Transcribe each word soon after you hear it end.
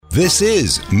This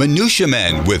is Minutia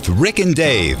Men with Rick and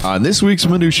Dave. On this week's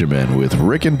Minutia Men with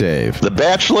Rick and Dave. The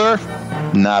Bachelor,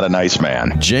 not a nice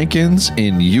man. Jenkins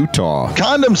in Utah.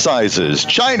 Condom sizes,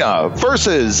 China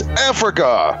versus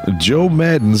Africa. Joe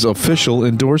Madden's official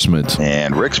endorsement.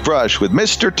 And Rick's brush with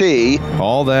Mr. T.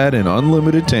 All that and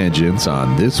unlimited tangents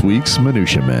on this week's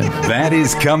Minutia Men. That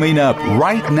is coming up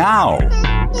right now.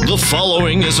 The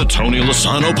following is a Tony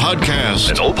Lasano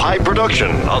podcast, an Opie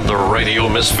production on the Radio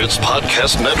Misfits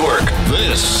Podcast Network.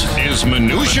 This is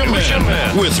Minutia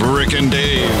Men with Rick and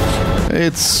Dave.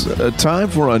 It's time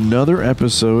for another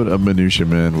episode of Minutia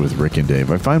Men with Rick and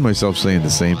Dave. I find myself saying the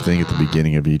same thing at the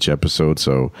beginning of each episode,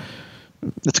 so...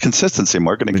 It's consistency,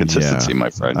 marketing consistency, my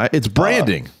friend. It's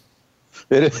branding.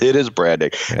 It is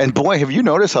branding. And boy, have you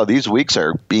noticed how these weeks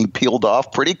are being peeled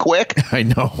off pretty quick? I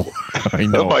know.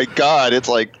 Oh, my God. It's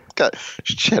like, God,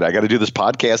 shit, I got to do this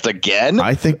podcast again?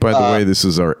 I think, by the way, this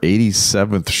is our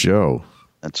 87th show.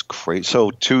 That's crazy.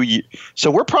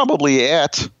 So we're probably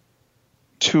at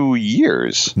 2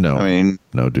 years. No. I mean,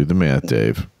 no, do the math,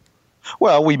 Dave.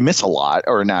 Well, we miss a lot,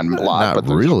 or not a lot. Not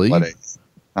but really.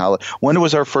 When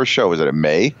was our first show? Was it in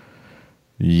May?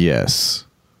 Yes.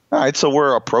 All right, so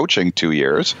we're approaching 2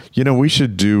 years. You know, we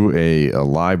should do a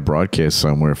live broadcast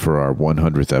somewhere for our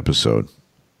 100th episode.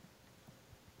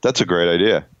 That's a great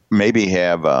idea. Maybe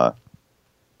have a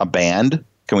band.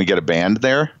 Can we get a band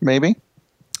there, maybe?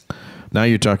 Now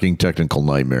you're talking technical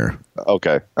nightmare.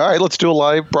 Okay. All right, let's do a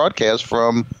live broadcast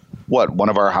from, one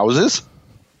of our houses?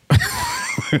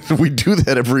 We do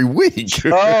that every week.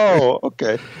 Oh,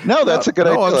 okay. No, that's a good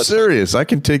idea. No, I'm serious. I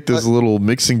can take this little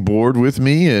mixing board with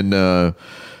me, and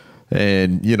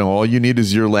you know, all you need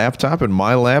is your laptop and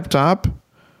my laptop,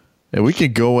 and we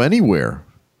can go anywhere.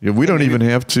 We don't even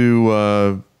have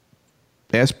to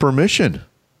ask permission.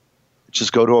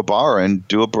 Just go to a bar and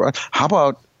do how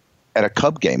about at a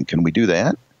Cub game? Can we do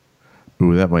that?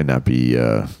 Ooh, that might not be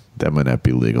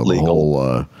legal. The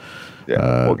whole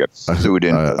we'll get sued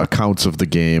in accounts of the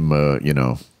game. You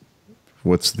know,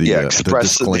 what's the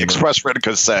the express written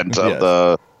consent of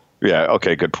the. Yeah.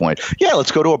 Okay. Good point. Yeah.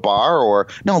 Let's go to a bar, or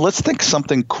no. Let's think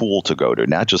something cool to go to,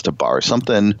 not just a bar.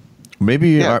 Something.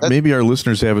 Maybe our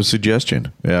listeners have a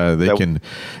suggestion. They can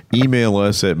email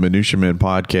us at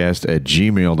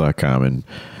minutiamenpodcast@gmail.com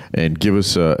and give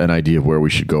us an idea of where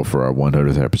we should go for our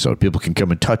 100th episode. People can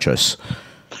come and touch us.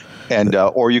 And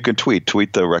or you can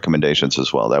tweet the recommendations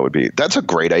as well. That's a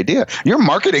great idea. You're a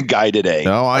marketing guy today.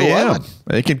 Oh, I am.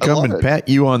 They can come and pat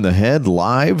you on the head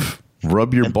live,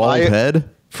 rub your bald head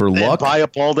for luck. Buy a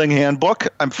balding handbook.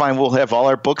 I'm fine. We'll have all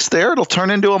our books there. It'll turn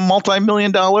into a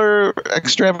multi-million-dollar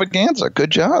extravaganza.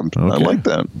 Good job. Okay. I like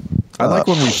that. I like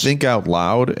when we think out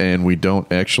loud and we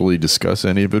don't actually discuss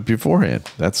any of it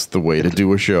beforehand. That's the way to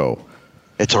do a show.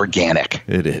 It's organic.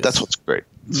 It is. That's what's great.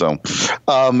 So,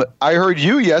 I heard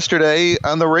you yesterday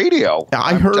on the radio.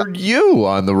 I heard you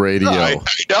on the radio. I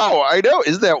know.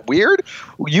 Isn't that weird?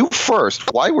 You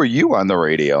first. Why were you on the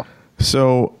radio?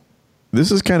 So,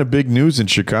 this is kind of big news in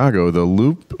Chicago. The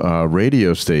Loop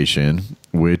radio station,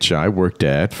 which I worked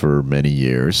at for many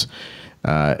years,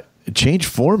 changed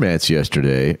formats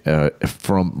yesterday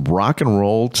from rock and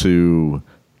roll to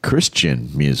Christian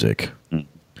music.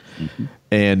 Mm-hmm.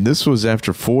 And this was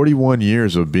after 41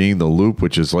 years of being the Loop,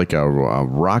 which is like a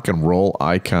rock and roll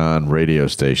icon radio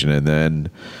station. And then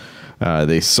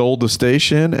they sold the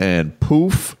station, and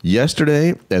poof,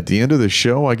 yesterday at the end of the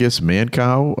show, I guess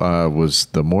Mancow was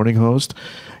the morning host.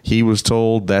 He was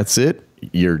told, that's it.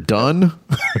 You're done.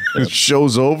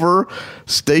 Show's over.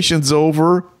 Station's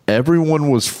over. Everyone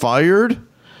was fired.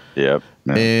 Yep.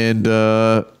 And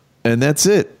that's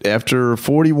it. After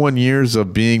 41 years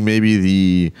of being maybe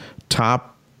the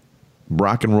top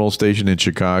rock and roll station in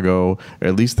Chicago, or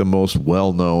at least the most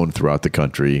well-known throughout the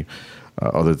country,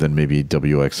 other than maybe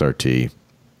WXRT,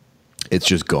 it's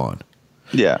just gone.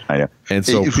 Yeah, I know. And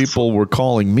so people were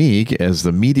calling me as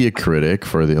the media critic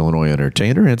for the Illinois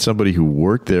Entertainer and somebody who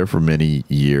worked there for many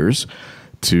years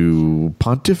to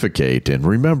pontificate and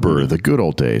remember the good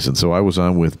old days. And so I was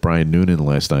on with Brian Noonan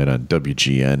last night on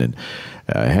WGN, and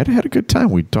had a good time.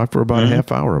 We talked for about a half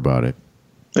hour about it.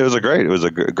 It was a great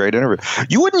interview.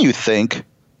 Wouldn't you think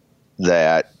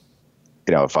that,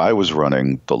 you know, if I was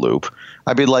running the Loop,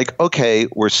 I'd be like, okay,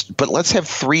 but let's have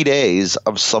 3 days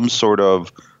of some sort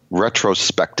of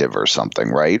retrospective or something,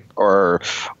 right? Or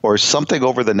something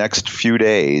over the next few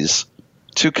days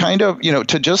to kind of, you know,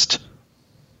 to just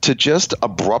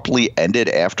abruptly end it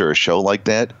after a show like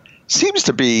that seems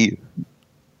to be,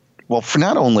 well, for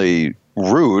not only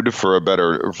rude for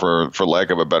lack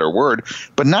of a better word,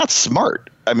 but not smart.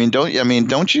 I mean, don't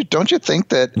you think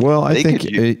that? Well, I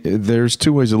think there's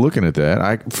two ways of looking at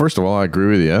that. First of all, I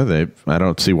agree with you. I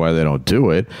don't see why they don't do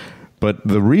it, but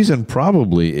the reason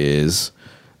probably is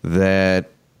that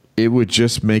it would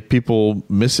just make people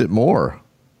miss it more.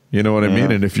 You know what I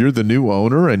mean? And if you're the new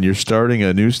owner and you're starting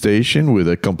a new station with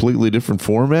a completely different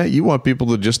format, you want people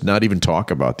to just not even talk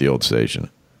about the old station.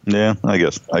 Yeah, I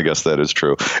guess that is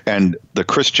true. And the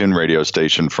Christian radio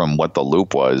station, from what the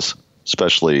Loop was,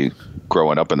 especially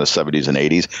growing up in the 70s and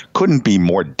 80s, couldn't be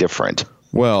more different.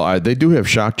 Well, they do have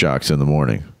shock jocks in the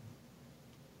morning.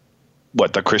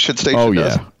 What, the Christian station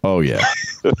does? Oh, yeah.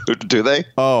 Do they?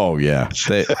 Oh, yeah.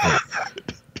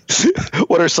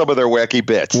 What are some of their wacky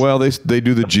bits? Well, they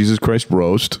do the Jesus Christ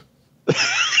roast.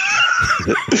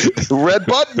 Red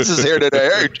Buttons is here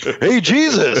today. Hey,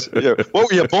 Jesus.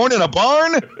 What, were you born in a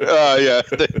barn? Yeah.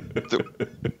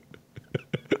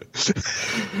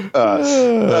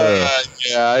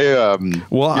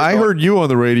 I heard you on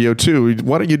the radio too.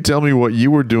 Why don't you tell me what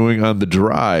you were doing on the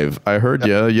drive? I heard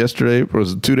you yesterday.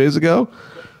 Was it 2 days ago?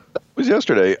 It was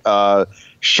yesterday.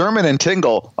 Sherman and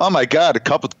Tingle. Oh my God,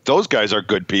 those guys are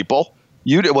good people.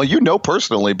 You know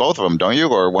personally both of them, don't you?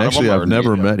 Or one Actually, of them? I've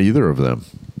never met either of them.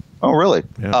 Oh, really?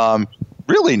 Yeah.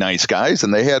 Really nice guys,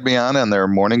 and they had me on their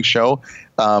morning show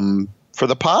for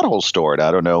the Pothole Store. And I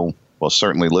don't know. Well,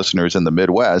 certainly listeners in the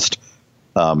Midwest,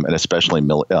 and especially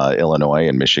Illinois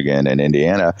and Michigan and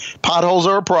Indiana, potholes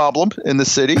are a problem in the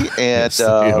city, and yes, they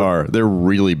are. They're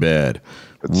really bad.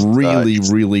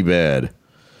 Really bad.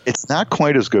 It's not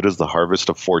quite as good as the harvest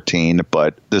of 14,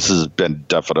 but this has been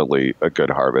definitely a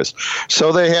good harvest.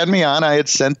 So they had me on. I had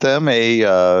sent them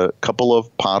a couple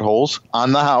of potholes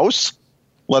on the house.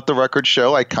 Let the record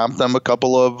show. I comped them a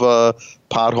couple of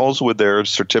potholes with their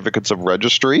certificates of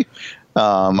registry.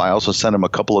 I also sent them a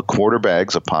couple of quarter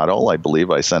bags of pothole. I believe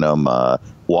I sent them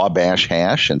Wabash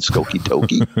hash and Skokie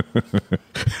Tokie.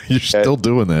 You're still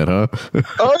doing that, huh?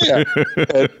 Oh, yeah.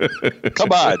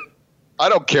 Come on. I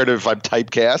don't care if I'm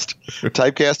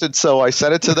typecasted. So I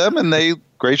sent it to them, and they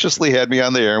graciously had me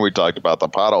on the air, and we talked about the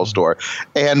Pothole Store.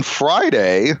 And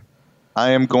Friday,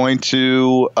 I am going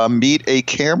to meet a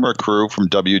camera crew from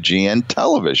WGN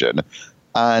Television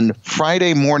on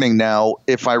Friday morning. Now,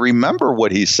 if I remember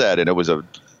what he said, and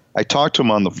I talked to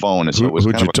him on the phone. And so it was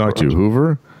who'd you talk to?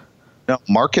 Hoover? No,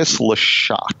 Marcus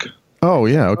Leshock. Oh,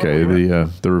 yeah. Okay.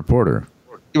 The reporter.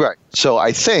 Right. So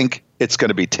I think it's going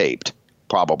to be taped.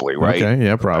 Probably, right? Okay,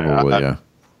 yeah, probably, yeah.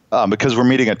 Because we're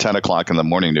meeting at 10 o'clock and the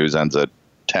morning news ends at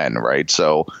 10, right?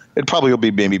 So it probably will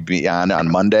be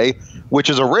on Monday, which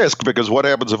is a risk because what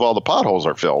happens if all the potholes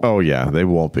are filled? Oh, yeah, they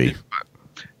won't be.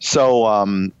 So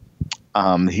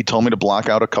he told me to block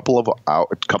out a couple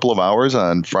of hours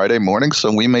on Friday morning,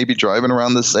 so we may be driving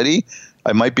around the city.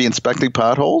 I might be inspecting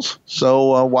potholes,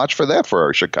 so watch for that for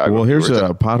our Chicago. Well, here's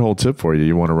a pothole tip for you.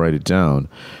 You want to write it down.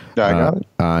 Yeah, I got it.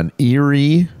 On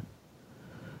Erie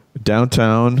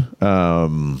downtown,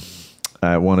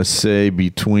 I want to say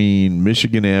between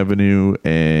Michigan Avenue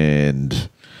and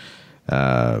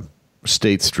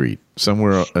State Street,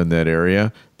 somewhere in that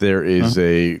area, there is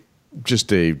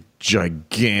just a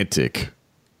gigantic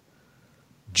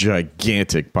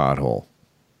pothole.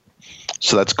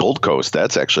 So that's Gold Coast.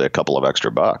 That's actually a couple of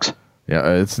extra bucks.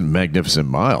 Yeah, it's a magnificent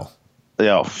mile.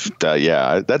 Yeah,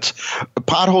 that's a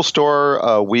Pothole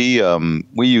Store. We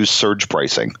use surge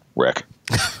pricing, Rick.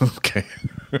 Okay.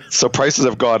 So prices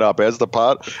have gone up as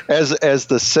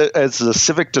the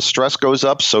civic distress goes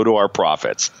up, so do our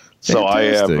profits. So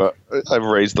Fantastic. I've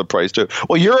raised the price too.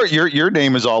 Well, your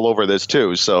name is all over this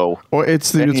too. So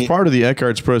it's part of the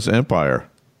Eckhartz Press empire,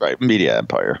 right? Media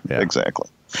empire, yeah. Exactly.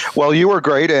 Well, you were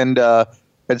great, and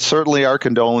certainly our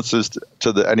condolences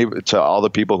to all the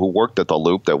people who worked at the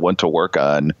Loop that went to work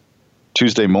on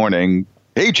Tuesday morning.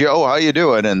 Hey, Joe, how you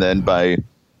doing? And then by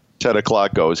 10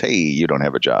 o'clock goes, hey, you don't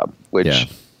have a job, which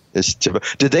is typical.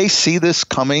 Did they see this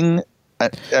coming? I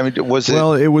mean, it was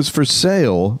for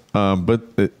sale,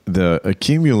 but the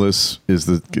Cumulus is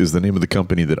the name of the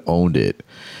company that owned it,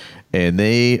 and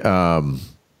they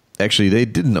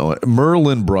didn't own it.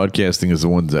 Merlin Broadcasting is the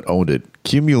ones that owned it.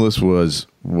 Cumulus was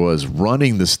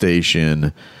running the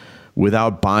station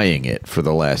without buying it for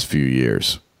the last few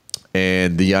years.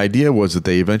 And the idea was that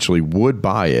they eventually would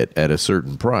buy it at a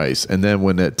certain price. And then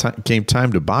when it came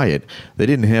time to buy it, they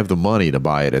didn't have the money to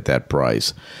buy it at that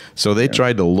price. So they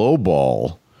tried to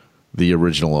lowball the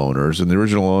original owners. And the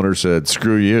original owner said,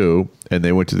 screw you. And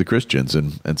they went to the Christians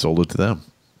and sold it to them.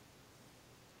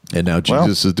 And now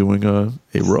Jesus is doing a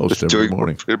roast every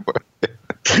morning.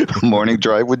 Morning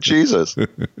drive with Jesus.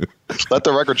 Let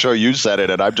the record show you said it,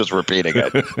 and I'm just repeating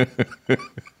it.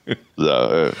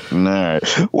 So, all right.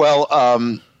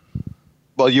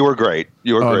 Well, you were great.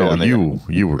 You were great. No,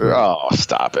 you were great. Oh,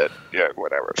 stop it. Yeah,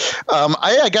 whatever.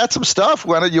 I got some stuff.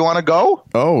 You want to go?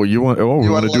 Oh, we want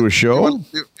to do a show?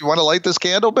 You want to light this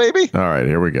candle, baby? All right,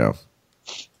 here we go.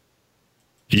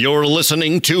 You're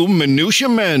listening to Minutia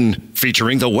Men,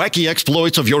 featuring the wacky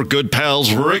exploits of your good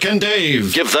pals Rick and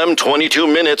Dave. Give them 22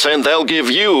 minutes and they'll give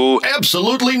you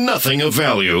absolutely nothing of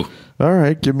value. All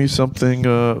right, give me something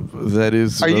that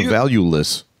is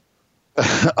valueless.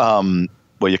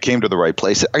 Well, you came to the right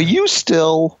place. Are you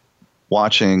still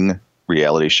watching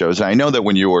reality shows? And I know that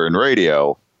when you were in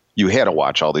radio, you had to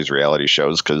watch all these reality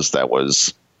shows because that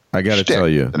was... I got to tell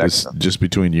you, this, just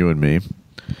between you and me,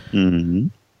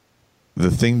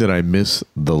 the thing that I miss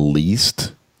the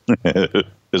least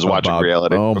is watching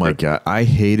reality. Oh, my God. I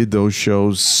hated those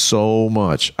shows so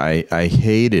much. I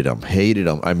hated them.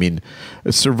 I mean,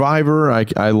 Survivor,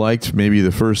 I liked maybe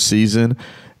the first season.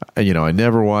 You know, I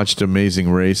never watched Amazing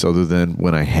Race other than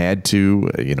when I had to.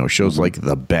 You know, shows like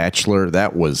The Bachelor,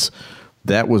 that was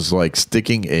like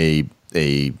sticking a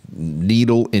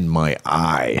needle in my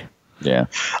eye. Yeah.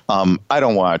 I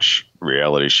don't watch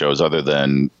reality shows other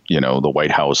than, the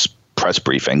White House press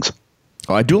briefings.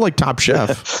 Oh, I do like Top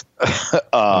Chef.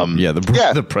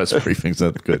 The press briefings,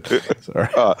 that's good. Sorry.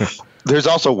 There's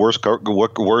also worst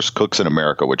cooks in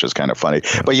America, which is kind of funny.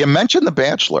 But you mentioned The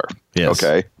Bachelor. Yes.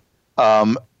 Okay.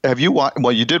 Have you watched?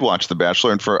 Well, you did watch The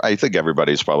Bachelor, and I think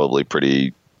everybody's probably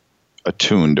pretty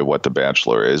attuned to what The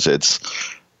Bachelor is. It's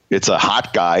a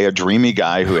hot guy, a dreamy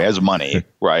guy who has money,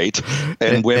 right?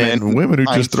 And women who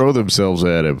just throw themselves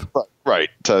at him, right,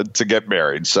 to get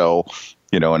married. So,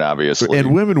 and obviously,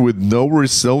 and women with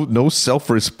no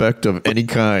self-respect of any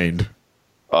kind.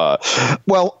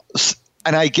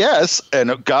 And I guess,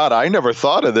 and God, I never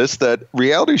thought of this, that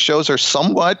reality shows are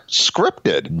somewhat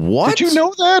scripted. What? Did you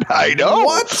know that? I know.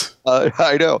 What?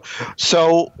 I know.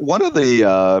 So one of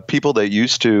the people that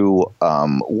used to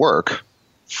work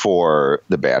for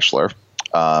The Bachelor,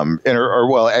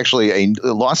 actually a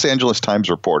Los Angeles Times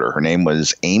reporter, her name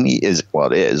was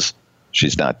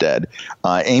she's not dead,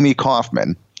 Amy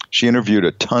Kaufman. She interviewed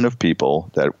a ton of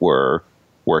people that were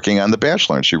working on The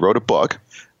Bachelor, and she wrote a book.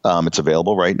 It's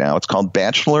available right now. It's called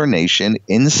Bachelor Nation: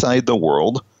 Inside the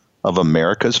World of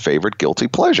America's Favorite Guilty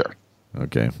Pleasure.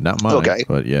 Okay. Not mine,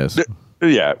 but yes.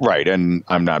 Yeah, right. And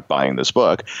I'm not buying this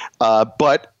book.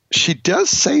 But she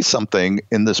does say something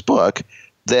in this book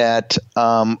that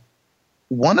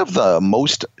one of the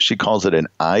most, she calls it an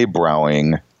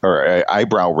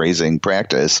eyebrow-raising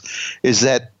practice, is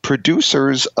that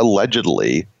producers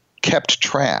allegedly kept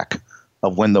track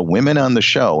of when the women on the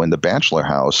show in the Bachelor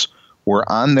house were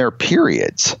on their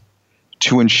periods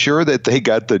to ensure that they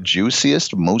got the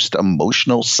juiciest, most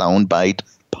emotional soundbite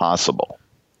possible.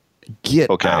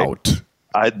 Get out.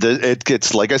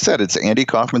 It's like I said, it's Andy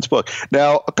Kaufman's book.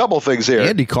 Now, a couple things here.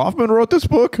 Andy Kaufman wrote this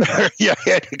book? Yeah,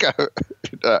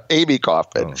 Amy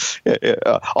Kaufman.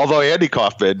 Oh. Although Andy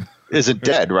Kaufman isn't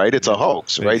dead, right? It's a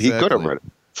hoax, right? Exactly. He could have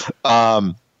written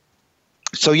it.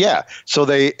 So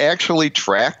they actually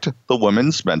tracked the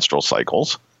women's menstrual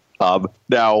cycles.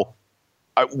 Now,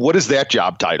 what is that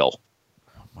job title?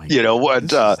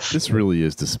 This really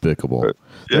is despicable.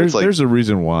 There's a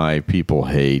reason why people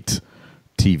hate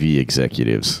TV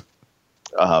executives.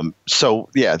 So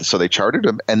they chartered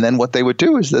them, and then what they would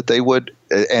do is that they would,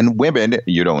 and women,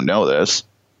 you don't know this.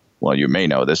 Well, you may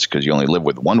know this because you only live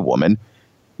with one woman.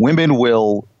 Women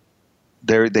will,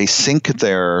 they sync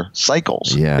their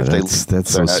cycles. Yeah,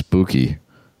 that's so spooky.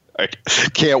 I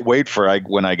can't wait for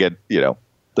when I get the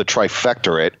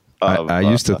trifectorate. I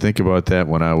used to think about that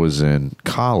when I was in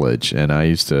college, and I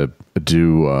used to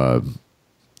do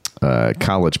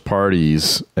college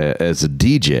parties as a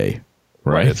DJ,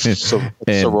 right?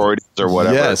 Sororities or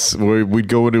whatever. Yes, we'd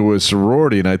go into a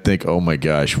sorority, and I'd think, oh my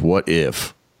gosh, what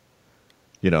if?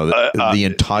 The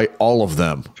entire, all of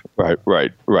them.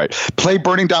 Right. Play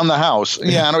Burning Down the House.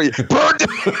 Yeah, I know.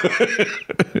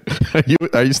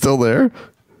 Are you still there?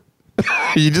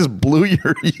 You just blew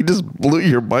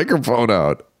your microphone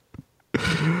out.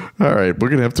 All right, we're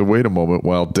gonna have to wait a moment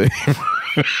while Dave,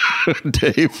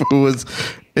 who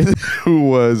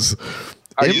was.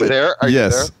 Are you there?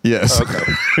 Yes. Okay.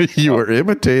 You were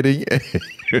imitating a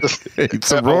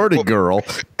sorority girl,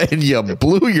 and you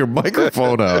blew your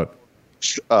microphone out.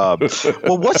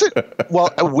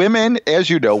 Women, as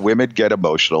you know, women get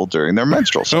emotional during their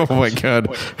menstrual cycle. Oh my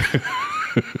God!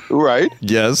 Right?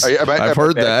 Yes, I've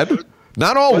heard that.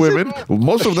 Not all women.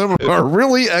 Most of them are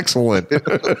really excellent. And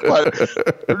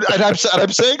I'm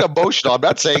saying emotional. I'm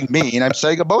not saying mean. I'm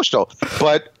saying emotional.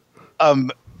 But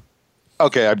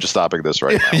okay, I'm just stopping this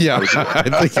right now. Yeah, I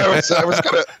was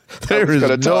gonna. There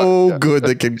is no good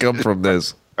that can come from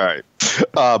this. All right.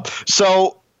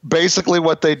 So basically,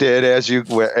 what they did,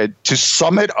 to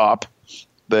sum it up,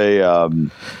 they.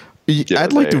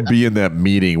 I'd like to be in that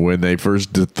meeting when they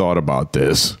first thought about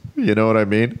this. You know what I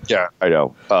mean? Yeah, I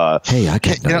know. Hey, I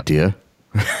got an idea.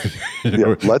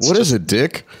 What is it,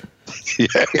 Dick?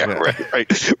 Yeah,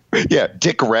 right. Yeah,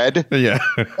 Dick Red. Yeah.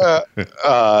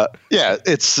 Yeah,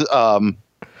 it's.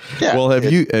 Yeah. Well, have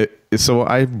you? So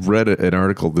I read an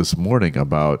article this morning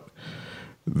about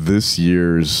this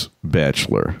year's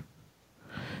Bachelor.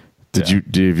 Have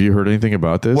you heard anything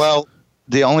about this? Well,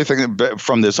 the only thing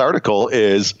from this article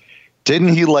is,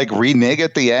 didn't he renege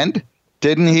at the end?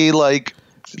 Didn't he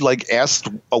ask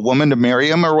a woman to marry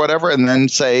him or whatever, and then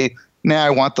say, "Nah, I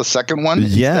want the second one"?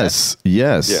 Yes.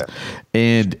 Yeah.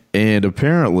 And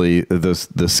apparently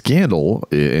the scandal.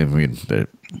 I mean,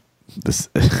 this,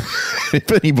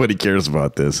 if anybody cares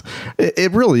about this,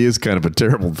 it really is kind of a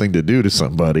terrible thing to do to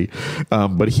somebody.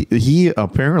 But he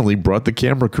apparently brought the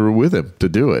camera crew with him to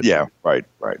do it. Yeah. Right.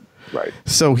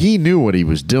 So he knew what he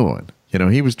was doing. You know,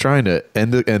 he was trying to,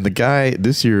 and the guy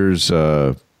this year's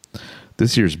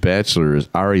Bachelor is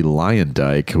Ari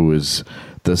Lyondike, who is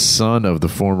the son of the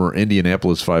former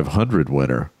Indianapolis 500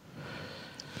 winner.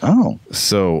 Oh,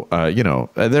 so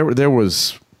there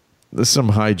was some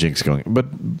hijinks going, but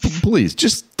please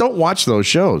just don't watch those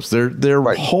shows. They're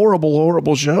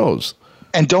horrible shows,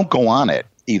 and don't go on it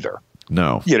either.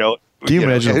 No, you know. Can you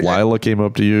imagine if Lila came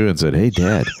up to you and said, "Hey,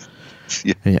 Dad,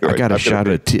 hey, I got a shot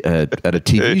at a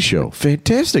TV show.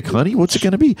 Fantastic, honey. What's it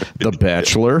going to be? The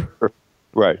Bachelor."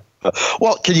 Right.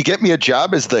 Well, can you get me a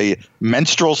job as the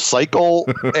menstrual cycle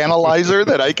analyzer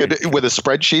that I could, with a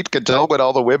spreadsheet, could tell when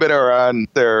all the women are on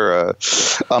their?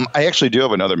 I actually do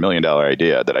have another $1 million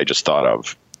idea that I just thought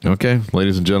of. Okay,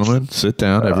 ladies and gentlemen, sit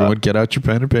down. Everyone, get out your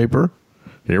pen and paper.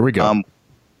 Here we go.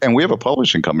 And we have a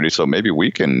publishing company, so maybe we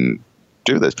can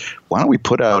do this. Why don't we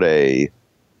put out a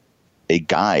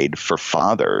guide for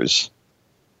fathers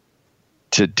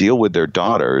to deal with their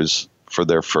daughters for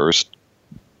their first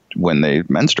when they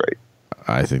menstruate?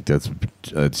 I think that's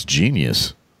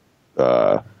genius.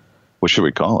 What should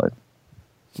we call it?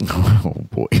 Oh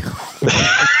boy.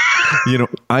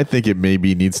 I think it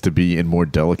maybe needs to be in more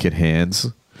delicate hands.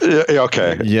 Yeah,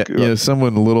 okay. Yeah,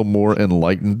 someone a little more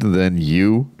enlightened than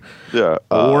you. Yeah.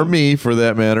 Or me, for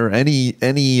that matter. Any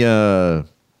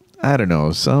I don't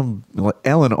know, some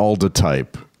Alan Alda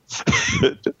type.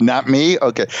 Not me?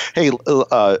 Okay. Hey,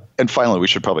 and finally, we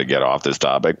should probably get off this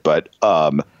topic, but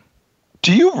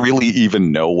do you really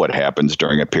even know what happens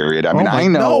during a period? I mean, I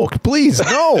know. No, please,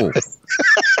 no.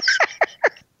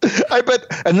 I bet,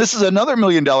 and this is another $1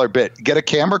 million bit. Get a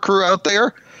camera crew out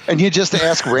there, and you just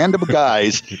ask random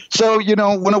guys. So,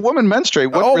 when a woman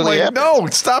menstruates, what really happens? No,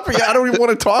 stop it. I don't even want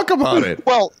to talk about it.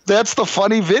 Well, that's the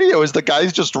funny video, is the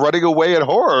guy's just running away in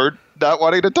horror, not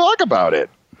wanting to talk about it.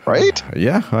 Right?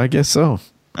 Yeah, I guess so.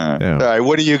 Yeah. All right,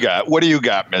 what do you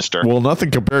got, mister? Well,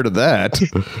 nothing compared to that.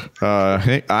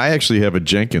 Hey, I actually have a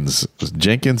Jenkins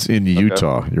in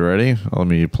Utah. You ready? Let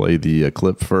me play the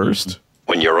clip first.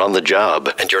 When you're on the job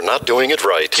and you're not doing it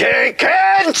right.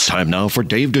 Jenkins! Time now for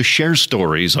Dave to share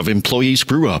stories of employee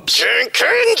screw-ups.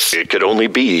 Jenkins! It could only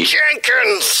be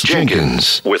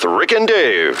Jenkins with Rick and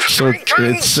Dave. So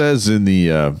it says in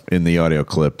the audio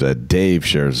clip that Dave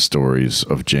shares stories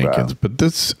of Jenkins, but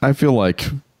this, I feel like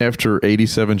after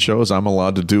 87 shows, I'm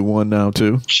allowed to do one now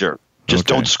too. Sure. Just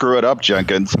don't screw it up,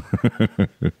 Jenkins.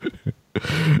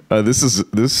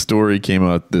 This story came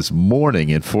out this morning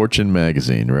in Fortune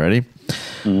magazine. Ready?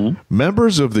 Mm-hmm.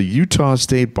 Members of the Utah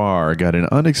State Bar got an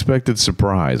unexpected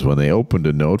surprise when they opened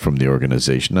a note from the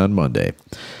organization on Monday.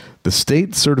 The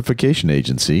state certification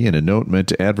agency, in a note meant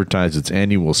to advertise its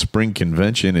annual spring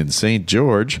convention in St.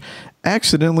 George,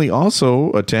 accidentally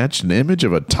also attached an image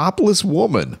of a topless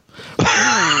woman.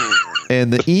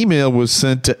 And the email was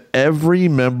sent to every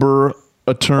member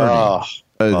attorney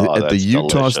at the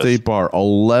Utah State Bar.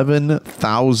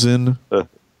 11,000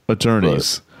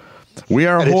 attorneys. We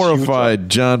are horrified,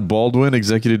 John Baldwin,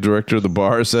 executive director of the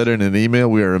bar, said in an email.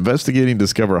 We are investigating to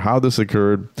discover how this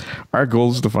occurred. Our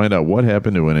goal is to find out what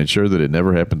happened and ensure that it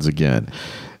never happens again.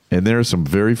 And there are some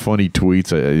very funny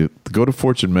tweets. Go to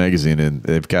Fortune magazine, and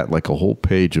they've got like a whole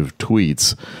page of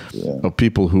tweets of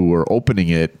people who are opening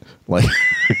it like,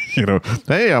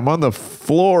 hey, I'm on the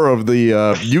floor of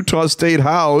the Utah State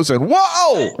House, and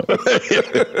whoa!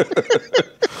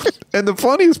 And the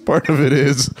funniest part of it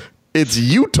is, it's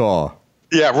Utah.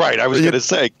 Yeah, right. I was going to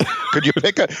say, could you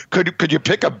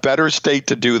pick a better state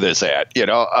to do this at?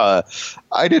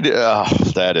 I did.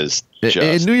 That is just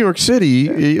in New York City.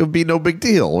 It would be no big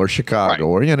deal, or Chicago,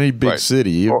 or any big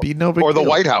city. It would be no big deal. Or the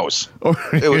White House.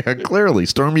 Clearly,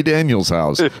 Stormy Daniels'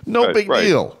 house. No big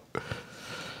deal.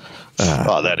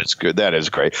 Oh, that is good. That is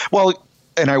great. Well,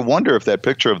 and I wonder if that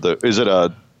picture is it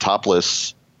a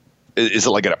topless? Is it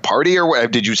like at a party or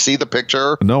what? Did you see the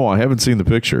picture? No, I haven't seen the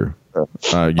picture.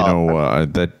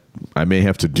 That I may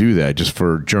have to do that just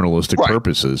for journalistic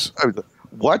purposes.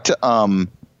 What?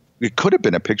 It could have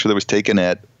been a picture that was taken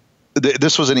at.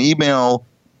 This was an email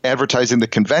advertising the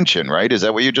convention, right? Is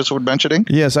that what you just were mentioning?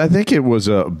 Yes, I think it was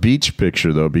a beach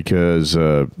picture though, because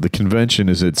the convention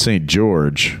is at St.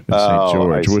 George,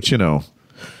 which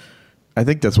I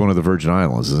think that's one of the Virgin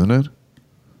Islands, isn't it?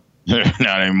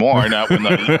 Not anymore. Not when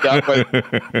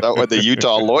the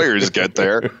Utah lawyers get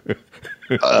there.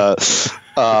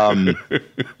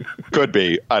 Could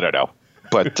be. I don't know.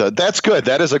 But that's good.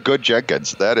 That is a good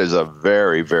Jenkins. That is a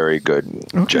very, very good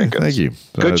Jenkins. Thank you.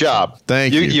 Good job.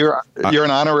 Thank you. You're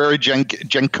an honorary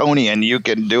Jenkonian. You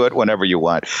can do it whenever you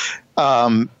want.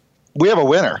 We have a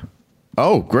winner.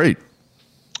 Oh, great.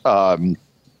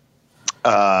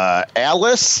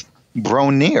 Alice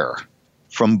Bronier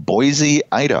from Boise,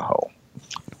 Idaho.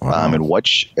 Wow. And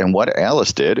what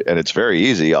Alice did, and it's very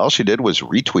easy. All she did was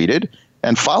retweeted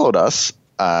and followed us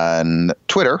on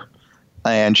Twitter,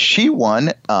 and she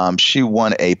won. She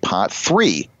won a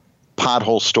 3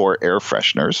 Pothole Store air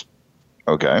fresheners.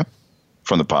 Okay,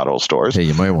 from the Pothole Stores. Hey,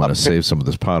 you might want to save some of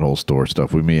this Pothole Store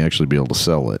stuff. We may actually be able to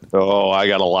sell it. Oh, I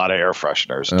got a lot of air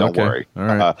fresheners. Don't worry. All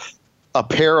right. A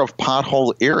pair of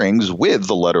pothole earrings with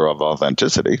the letter of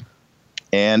authenticity,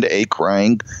 and a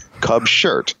Crying Cub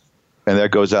shirt. And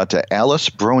that goes out to Alice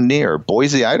Bronier,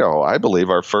 Boise, Idaho. I believe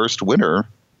our first winner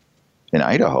in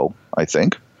Idaho, I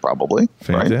think, probably.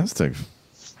 Fantastic.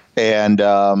 Right? And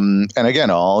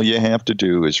again, all you have to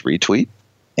do is retweet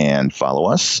and follow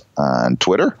us on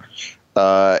Twitter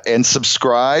and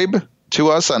subscribe to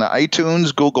us on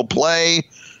iTunes, Google Play,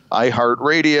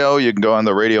 iHeartRadio. You can go on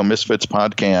the Radio Misfits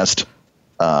podcast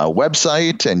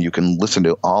website, and you can listen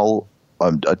to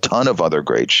a ton of other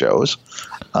great shows.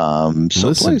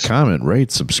 Listen, comment,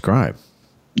 rate, subscribe.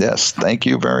 Yes, thank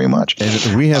you very much.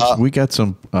 And we got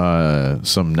some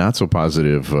not so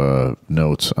positive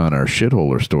notes on our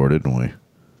shitholer store, didn't we?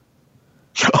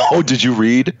 Oh, did you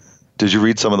read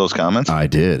some of those comments? I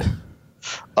did.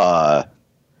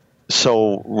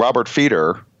 So Robert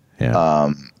Feeder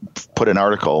put an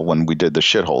article when we did the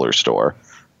shitholer store.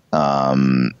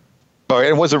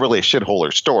 It wasn't really a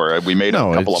shitholer store. We made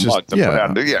a couple of mugs. In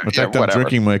fact, I'm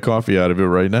drinking my coffee out of it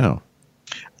right now.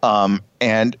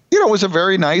 And it was a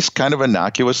very nice, kind of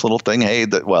innocuous little thing. Hey,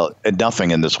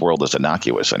 nothing in this world is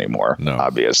innocuous anymore,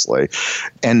 obviously.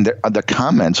 And the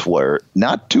comments were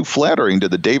not too flattering to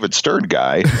the David Stern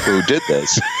guy who did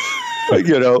this.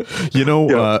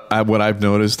 What I've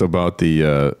noticed about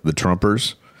the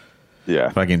Trumpers. Yeah.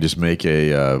 If I can just make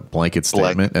a blanket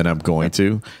statement, and I'm going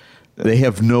to. They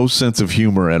have no sense of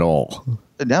humor at all.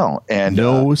 No. And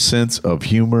no sense of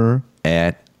humor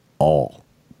at all.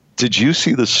 Did you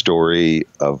see the story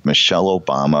of Michelle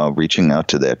Obama reaching out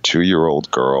to that 2-year-old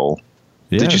girl?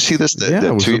 Yes. Did you see this?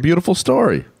 It was a beautiful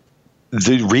story.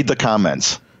 Read the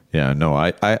comments. Yeah, no,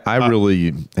 I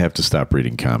really have to stop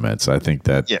reading comments. I think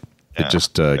that it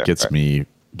just gets me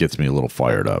a little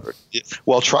fired up.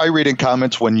 Well, try reading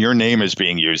comments when your name is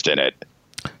being used in it.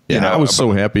 Yeah, I was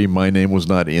so happy my name was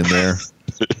not in there.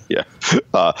 Yeah.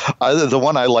 The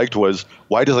one I liked was,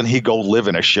 why doesn't he go live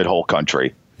in a shithole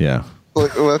country? Yeah.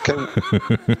 Okay.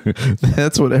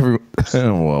 That's what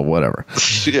well, whatever.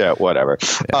 Yeah, whatever.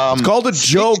 Yeah. It's called a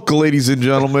joke, ladies and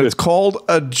gentlemen. It's called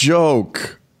a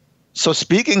joke. So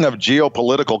speaking of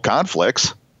geopolitical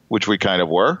conflicts, which we kind of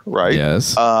were, right?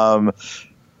 Yes.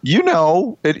 You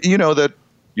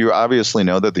obviously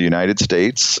know that the United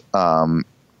States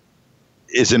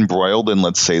is embroiled in,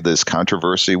 let's say, this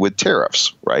controversy with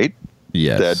tariffs, right?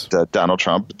 Yes. That Donald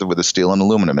Trump with the steel and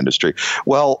aluminum industry.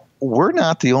 Well, we're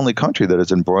not the only country that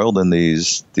is embroiled in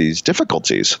these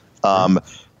difficulties.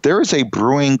 There is a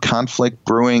brewing conflict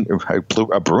between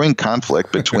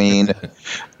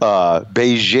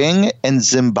Beijing and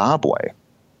Zimbabwe.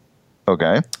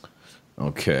 Okay.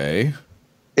 Okay.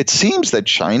 It seems that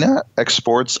China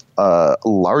exports a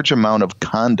large amount of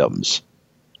condoms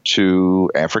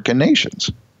to African nations.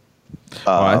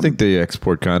 I think they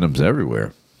export condoms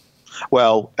everywhere.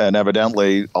 Well, and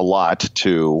evidently a lot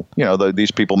to,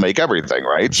 these people make everything,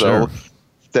 right? Sure. So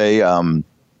they,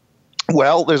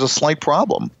 there's a slight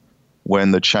problem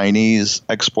when the Chinese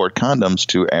export condoms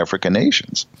to African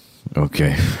nations.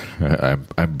 Okay.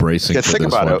 I'm bracing for think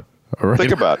this about one. it. All right.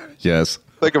 Think about it. Yes.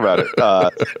 Think about it.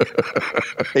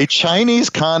 A Chinese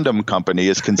condom company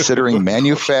is considering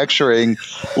manufacturing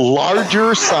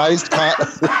larger sized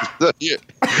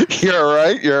You're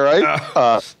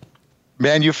right.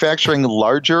 Manufacturing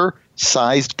larger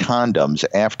sized condoms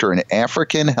after an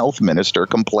African health minister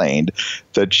complained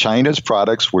that China's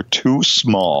products were too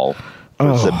small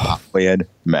for Zimbabwean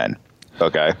men.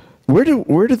 Okay. Where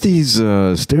do these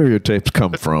stereotypes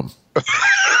come from?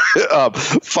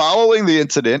 Following the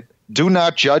incident, do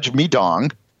not judge me, Dong.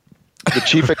 The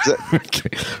chief Okay.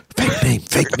 Fake name,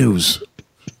 fake news.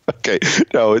 Okay,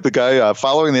 no, the guy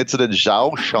following the incident,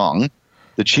 Zhao Sheng,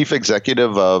 the chief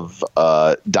executive of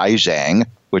Daizhang,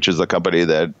 which is the company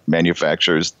that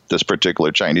manufactures this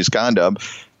particular Chinese condom,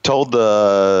 told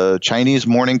the Chinese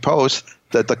Morning Post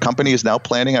that the company is now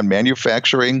planning on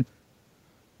manufacturing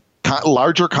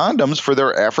larger condoms for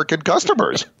their African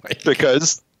customers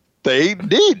because they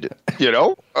need,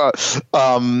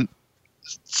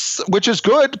 which is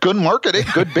good marketing,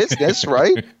 good business,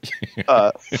 right?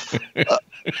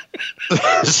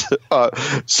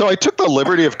 So I took the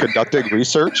liberty of conducting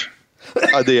research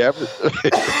on the average.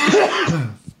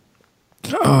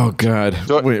 Oh God!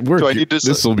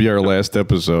 This will be our last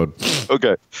episode.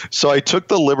 Okay, so I took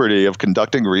the liberty of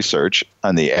conducting research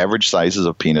on the average sizes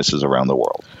of penises around the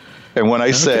world, and when I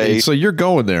say, so you're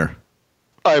going there,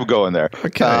 I'm going there.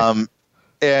 Okay.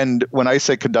 And when I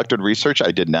say conducted research,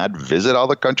 I did not visit all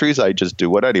the countries. I just do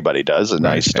what anybody does, and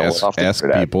I stole it off the ask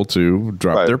internet. people to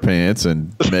drop their pants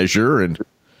and measure and.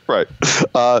 Right.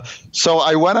 So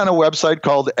I went on a website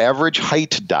called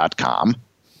averageheight.com,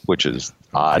 which is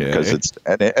odd because it's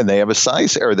and they have a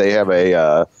size or they have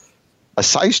a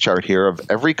size chart here of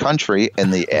every country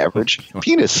and the average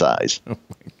penis size. Oh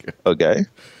my God. Okay.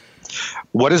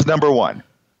 What is number one?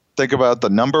 Think about the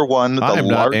number one. I'm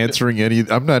not answering any.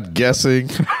 I'm not guessing.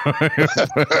 Okay.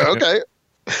 All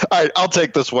right. I'll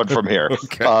take this one from here.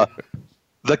 Okay.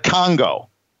 The Congo.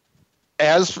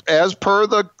 As per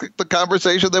the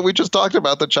conversation that we just talked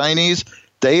about, the Chinese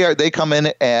they come in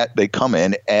at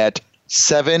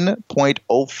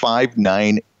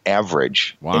 7.059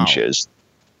 average inches.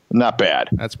 Not bad.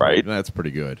 That's right. That's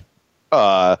pretty good.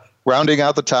 Rounding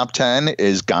out the top 10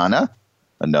 is Ghana,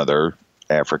 another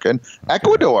African.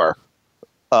 Ecuador,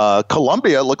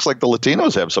 Colombia. Looks like the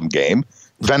Latinos have some game.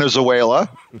 Venezuela,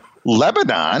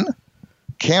 Lebanon,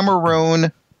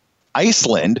 Cameroon,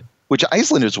 Iceland. Which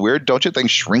Iceland is weird, don't you think?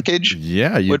 Shrinkage,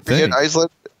 would be in Iceland,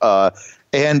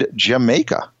 and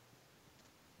Jamaica.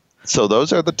 So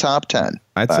those are the top 10.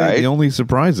 I'd say the only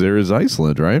surprise there is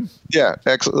Iceland, right? Yeah,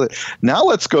 excellent. Now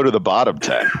let's go to the bottom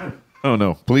 10. Oh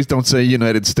no! Please don't say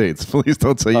United States. Please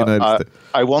don't say United States.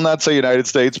 I will not say United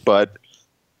States, but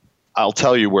I'll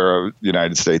tell you where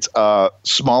United States.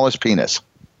 Smallest penis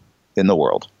in the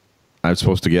world. I'm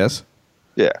supposed to guess?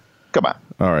 Yeah. Come on.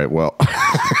 All right. Well,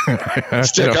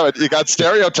 you got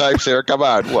stereotypes here. Come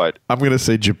on. What? I'm going to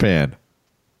say Japan.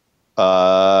 They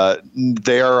are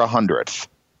 100th.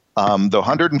 The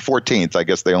 114th. I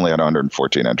guess they only had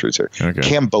 114 entries here. Okay.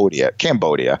 Cambodia.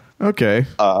 Okay.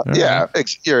 Yeah,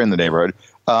 you're in the neighborhood.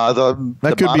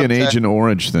 That could be an Agent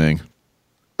Orange thing.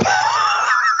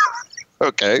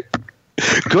 Okay.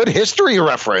 Good history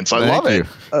reference. I love it.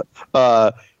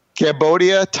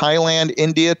 Cambodia, Thailand,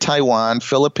 India, Taiwan,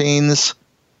 Philippines,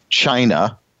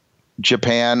 China,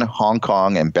 Japan, Hong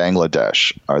Kong, and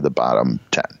Bangladesh are the bottom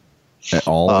 10.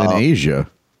 All in Asia.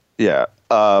 Yeah.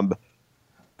 I'm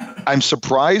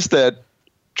surprised that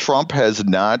Trump has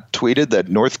not tweeted that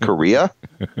North Korea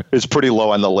is pretty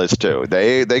low on the list, too.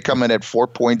 They come in at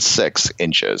 4.6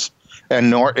 inches.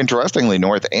 And interestingly,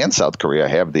 North and South Korea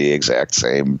have the exact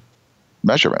same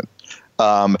measurement.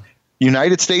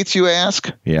 United States, you ask?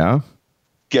 Yeah.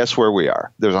 Guess where we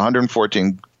are? There's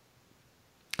 114.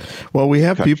 Well, we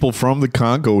have people from the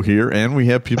Congo here, and we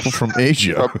have people from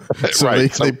Asia. So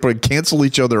right. they cancel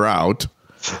each other out.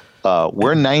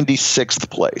 We're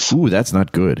 96th place. Ooh, that's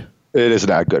not good. It is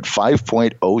not good.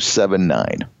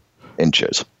 5.079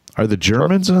 inches. Are the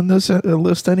Germans on this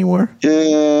list anywhere?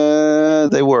 Yeah,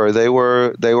 they were. They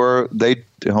were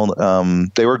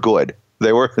good.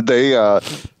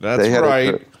 That's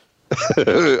right.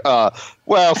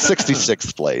 Well,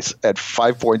 66th place at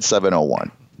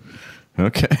 5.701.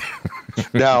 Okay.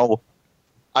 Now,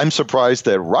 I'm surprised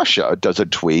that Russia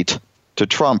doesn't tweet to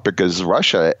Trump because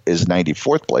Russia is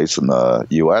 94th place and the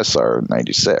U.S. are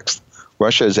 96th.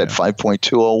 Russia is at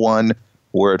 5.201.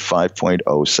 We're at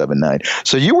 5.079.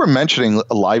 So you were mentioning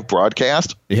a live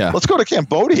broadcast. Yeah. Let's go to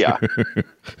Cambodia.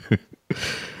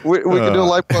 We can do a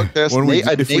live broadcast.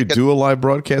 If we do a live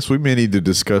broadcast, we may need to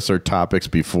discuss our topics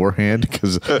beforehand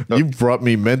because you brought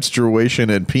me menstruation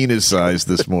and penis size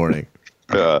this morning.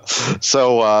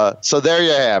 So there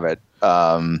you have it.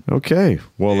 Okay.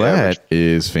 Well, that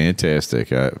is fantastic.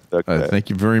 Thank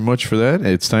you very much for that.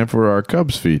 It's time for our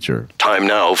Cubs feature. Time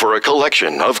now for a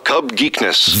collection of Cub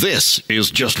geekness. This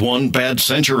is Just One Bad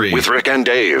Century with Rick and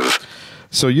Dave.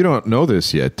 So you don't know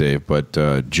this yet, Dave, but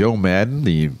Joe Madden,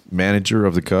 the manager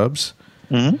of the Cubs,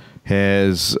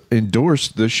 has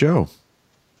endorsed the show.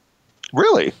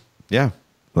 Really? Yeah.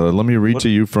 Let me read to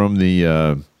you from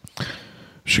the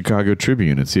Chicago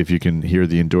Tribune and see if you can hear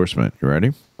the endorsement. You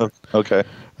ready? Okay.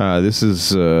 This is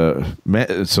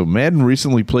so Madden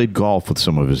recently played golf with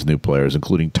some of his new players,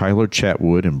 including Tyler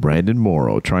Chatwood and Brandon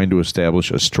Morrow, trying to establish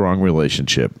a strong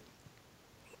relationship.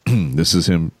 This is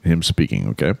him speaking,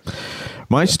 okay?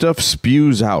 My stuff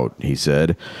spews out, he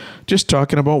said. Just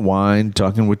talking about wine,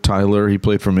 talking with Tyler. He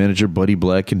played for manager Buddy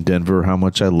Black in Denver, how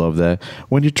much I love that.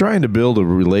 When you're trying to build a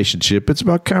relationship, it's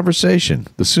about conversation.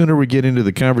 The sooner we get into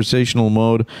the conversational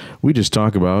mode, we just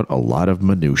talk about a lot of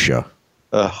minutia.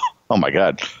 Oh my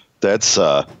God. That's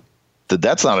not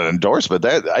an endorsement.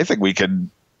 I think we could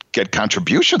get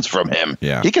contributions from him.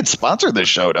 Yeah. He could sponsor this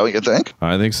show, don't you think?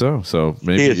 I think so. So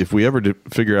maybe if we ever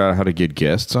figure out how to get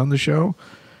guests on the show,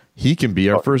 he can be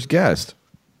our first guest.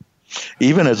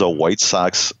 Even as a White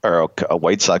Sox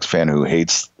fan who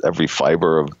hates every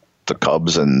fiber of the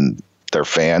Cubs and their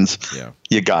fans,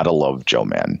 you gotta love Joe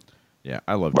Madden. Yeah,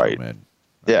 I love Joe Madden.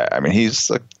 Yeah, I mean he's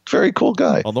a very cool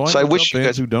guy. Although I wish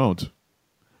fans who don't,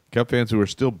 Cub fans who are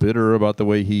still bitter about the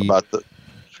way he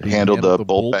handled the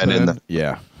bullpen.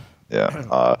 Yeah.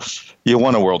 You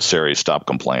won a World Series. Stop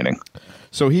complaining.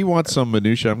 So he wants some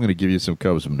minutia. I'm going to give you some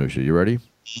Cubs minutia. You ready?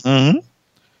 Mm-hmm.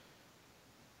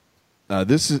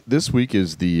 This week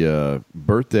is the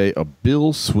birthday of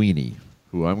Bill Sweeney,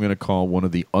 who I'm going to call one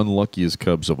of the unluckiest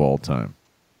Cubs of all time.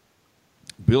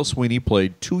 Bill Sweeney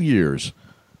played 2 years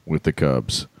with the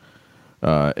Cubs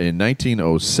in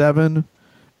 1907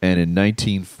 and in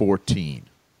 1914.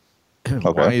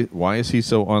 Okay. Why is he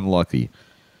so unlucky?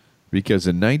 Because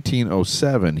in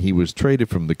 1907, he was traded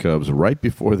from the Cubs right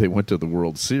before they went to the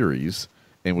World Series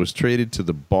and was traded to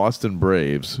the Boston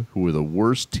Braves, who were the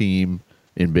worst team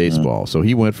in baseball. So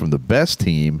he went from the best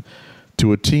team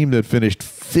to a team that finished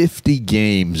 50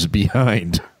 games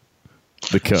behind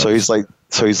the Cubs. So he's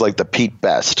like the Pete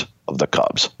Best of the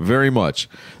Cubs. Very much.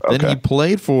 Okay. Then he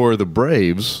played for the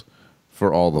Braves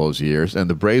for all those years, and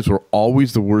the Braves were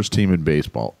always the worst team in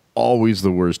baseball. Always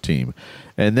the worst team.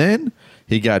 And then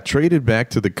he got traded back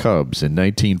to the Cubs in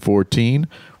 1914,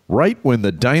 right when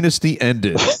the dynasty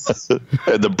ended.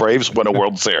 And the Braves won a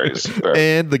World Series. Right.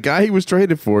 And the guy he was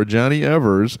traded for, Johnny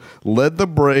Evers, led the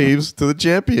Braves to the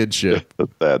championship.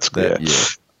 That's good. That year.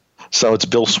 So it's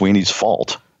Bill Sweeney's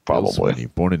fault, probably. Bill Sweeney,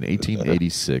 born in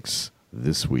 1886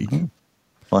 this week.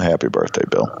 Well, happy birthday,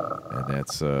 Bill. And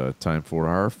that's time for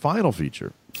our final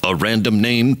feature. A random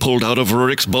name pulled out of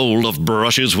Rick's bowl of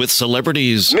brushes with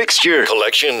celebrities. Mixture,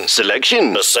 collection,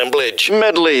 selection, assemblage,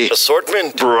 medley,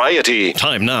 assortment, variety.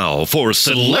 Time now for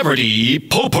Celebrity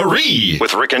Potpourri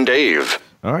with Rick and Dave.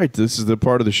 All right, this is the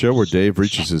part of the show where Dave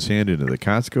reaches his hand into the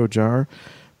Costco jar,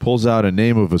 pulls out a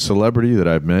name of a celebrity that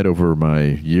I've met over my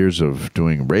years of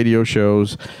doing radio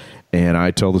shows, and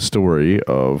I tell the story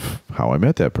of how I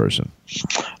met that person.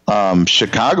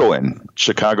 Chicago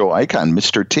icon,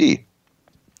 Mr. T.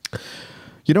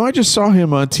 You know, I just saw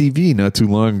him on TV not too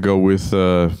long ago with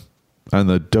on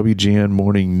the WGN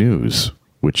Morning News,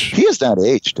 which he is not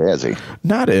aged, has he?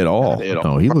 Not at all.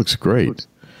 No, he looks great.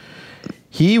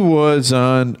 He was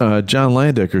on John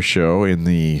Landecker's show in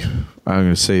the, I'm going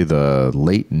to say, the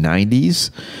late 90s.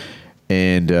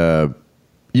 And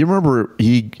you remember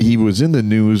he was in the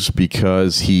news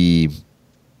because he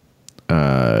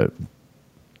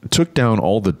took down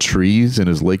all the trees in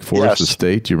his Lake Forest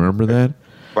estate. Do you remember that?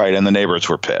 Right, and the neighbors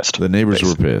were pissed. The neighbors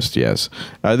were pissed. Yes,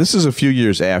 this is a few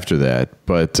years after that,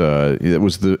 but it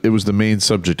was the main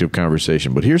subject of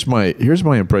conversation. But here's my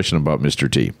impression about Mr.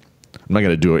 T. I'm not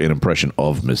going to do an impression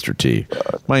of Mr. T.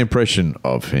 My impression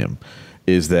of him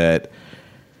is that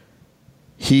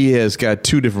he has got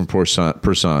two different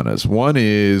personas. One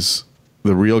is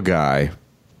the real guy,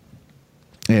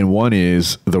 and one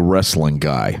is the wrestling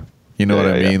guy. You know what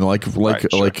I mean? Like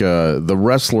the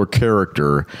wrestler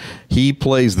character, he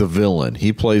plays the villain.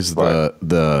 He plays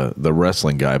the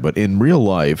wrestling guy. But in real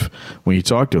life, when you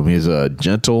talk to him, he's a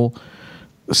gentle,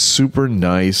 super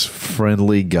nice,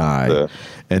 friendly guy. Yeah.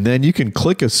 And then you can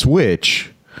click a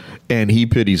switch, and he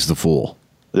pities the fool.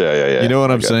 Yeah. You know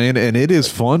what I'm saying? And it is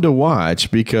fun to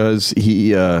watch because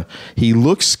he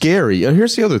looks scary. And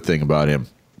here's the other thing about him.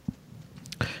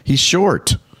 He's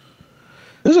short.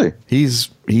 Is he?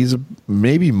 He's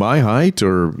maybe my height,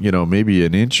 or maybe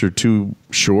an inch or two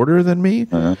shorter than me.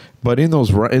 Uh-huh. But in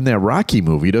that Rocky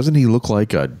movie, doesn't he look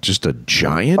like just a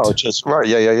giant? Oh, just right.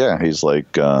 Yeah. He's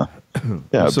like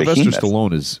Sylvester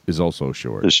Stallone is also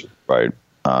short. Right.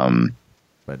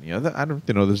 But I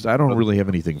don't really have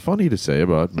anything funny to say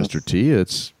about Mr. T.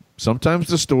 It's sometimes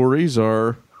the stories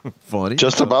are funny.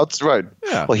 Just about right.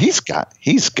 Yeah. Well, he's got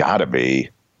to be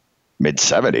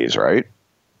mid-70s, right?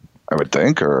 I would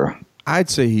think, or I'd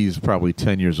say he's probably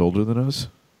 10 years older than us.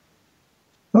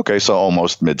 Okay, so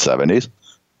almost mid-70s.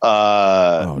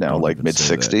 Like Yeah.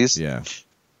 mid-60s.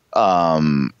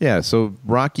 So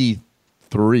Rocky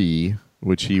 3,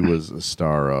 which he was a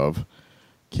star of,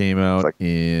 came out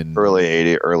in early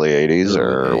 80s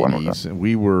or when was and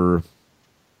we were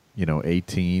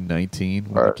 18, 19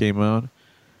 when it came out.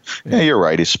 Yeah, you're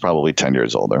right. He's probably 10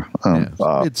 years older.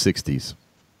 Mid-60s.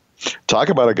 Talk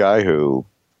about a guy who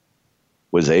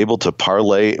was able to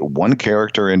parlay one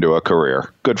character into a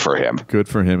career. Good for him. Good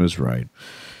for him is right.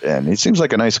 And he seems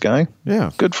like a nice guy.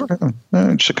 Yeah. Good for him.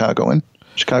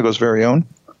 Chicago's very own.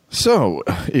 So,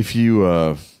 if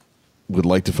you would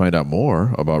like to find out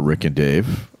more about Rick and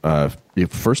Dave,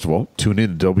 first of all, tune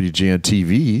in to WGN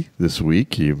TV this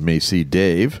week. You may see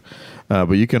Dave.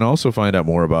 But you can also find out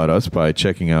more about us by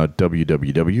checking out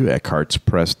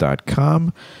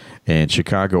www.eckhartzpress.com and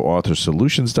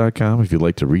ChicagoAuthorSolutions.com. If you'd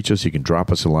like to reach us, you can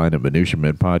drop us a line at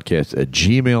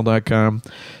MinutiaMenPodcast@gmail.com.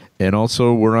 And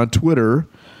also, we're on Twitter.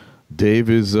 Dave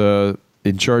is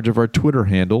in charge of our Twitter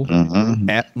handle,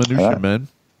 at MinutiaMen.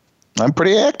 I'm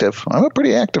pretty active. I'm a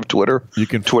pretty active Twitter. You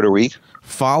can Twitter week.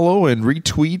 Follow and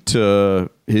retweet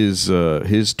his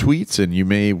tweets, and you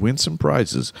may win some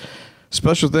prizes.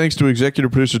 Special thanks to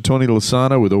executive producer Tony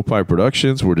Lasana with Opie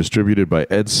Productions. We're distributed by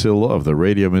Ed Silla of the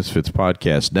Radio Misfits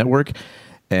Podcast Network.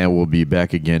 And we'll be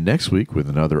back again next week with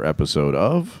another episode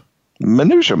of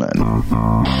Minutia Men.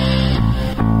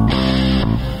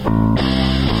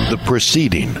 The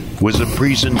preceding was a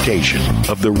presentation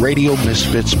of the Radio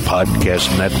Misfits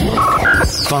Podcast Network.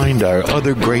 Find our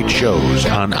other great shows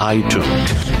on iTunes,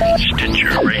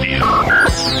 Stitcher Radio,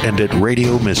 and at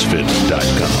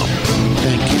RadioMisfits.com.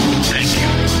 Thank you.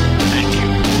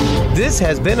 This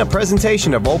has been a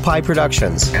presentation of Opie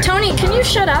Productions. Tony, can you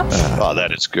shut up? Oh,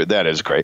 that is good. That is great.